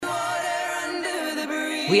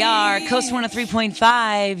We are Coast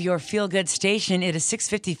 103.5, your feel-good station. It is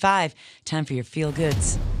 6:55. Time for your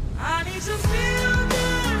feel-goods. I need some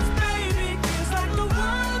feel-goods, baby. It's like the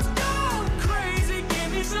world's gone crazy.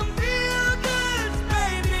 Give me some feel-goods,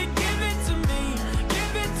 baby. Give it to me.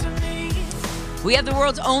 Give it to me. We have the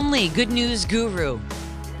world's only good news guru.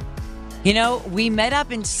 You know, we met up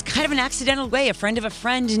in kind of an accidental way. A friend of a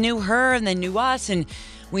friend knew her and then knew us, and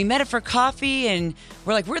we met her for coffee, and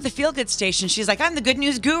we're like, we're the feel-good station. She's like, I'm the good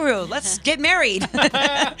news guru. Let's get married.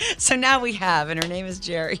 So now we have, and her name is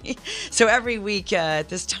Jerry. So every week at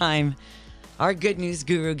this time, our good news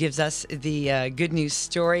guru gives us the good news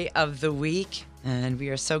story of the week, and we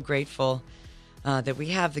are so grateful that we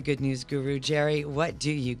have the good news guru. Jerry, what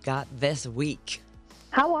do you got this week?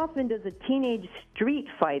 How often does a teenage street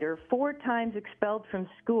fighter, 4 times expelled from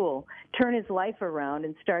school, turn his life around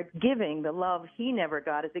and start giving the love he never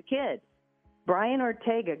got as a kid? Brian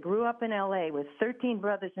Ortega grew up in L.A. with 13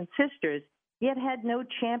 brothers and sisters, yet had no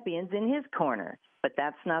champions in his corner. But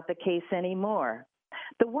that's not the case anymore.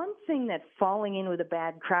 The one thing that falling in with a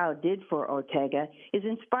bad crowd did for Ortega is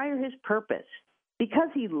inspire his purpose. Because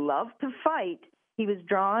he loved to fight, he was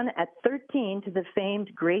drawn at 13 to the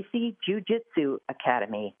famed Gracie Jiu-Jitsu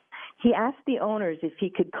Academy. He asked the owners if he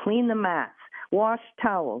could clean the mats, wash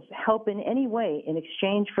towels, help in any way in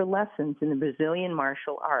exchange for lessons in the Brazilian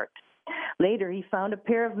martial art. Later, he found a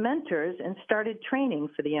pair of mentors and started training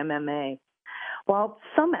for the MMA. While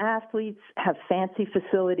some athletes have fancy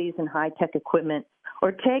facilities and high-tech equipment,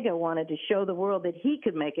 Ortega wanted to show the world that he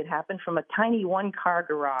could make it happen from a tiny one-car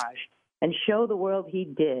garage, and show the world he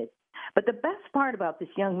did. But the best part about this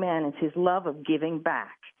young man is his love of giving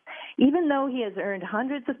back. Even though he has earned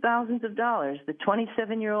hundreds of thousands of dollars, the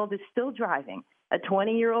 27-year-old is still driving a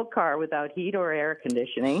 20-year-old car without heat or air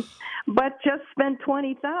conditioning, but just spent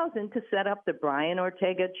 $20,000 to set up the Brian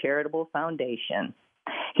Ortega Charitable Foundation.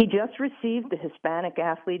 He just received the Hispanic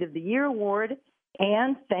Athlete of the Year award,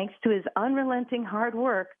 and thanks to his unrelenting hard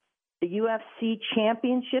work, the UFC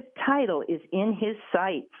championship title is in his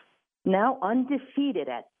sights. Now undefeated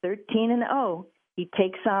at 13-0, he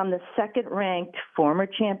takes on the second-ranked former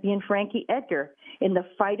champion Frankie Edgar in the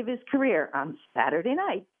fight of his career on Saturday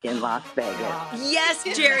night in Las Vegas. Yes,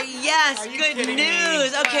 Jerry, yes. Good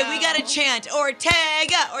news. Okay, we got to chant.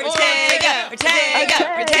 Ortega, Ortega,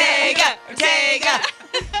 Ortega, Ortega, Ortega.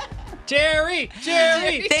 Jerry,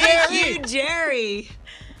 Jerry, Thank you, Jerry.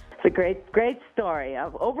 It's a great story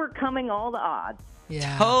of overcoming all the odds.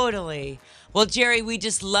 Yeah. Totally. Well, Jerry, we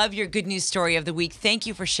just love your good news story of the week. Thank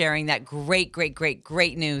you for sharing that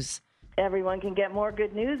great news. Everyone can get more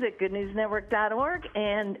good news at goodnewsnetwork.org,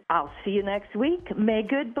 and I'll see you next week. May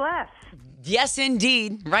good bless. Yes,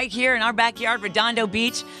 indeed. Right here in our backyard, Redondo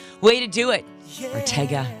Beach. Way to do it.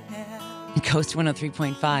 Ortega and Coast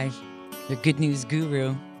 103.5, your good news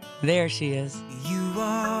guru. There she is. You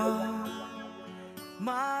are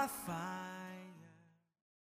my fire.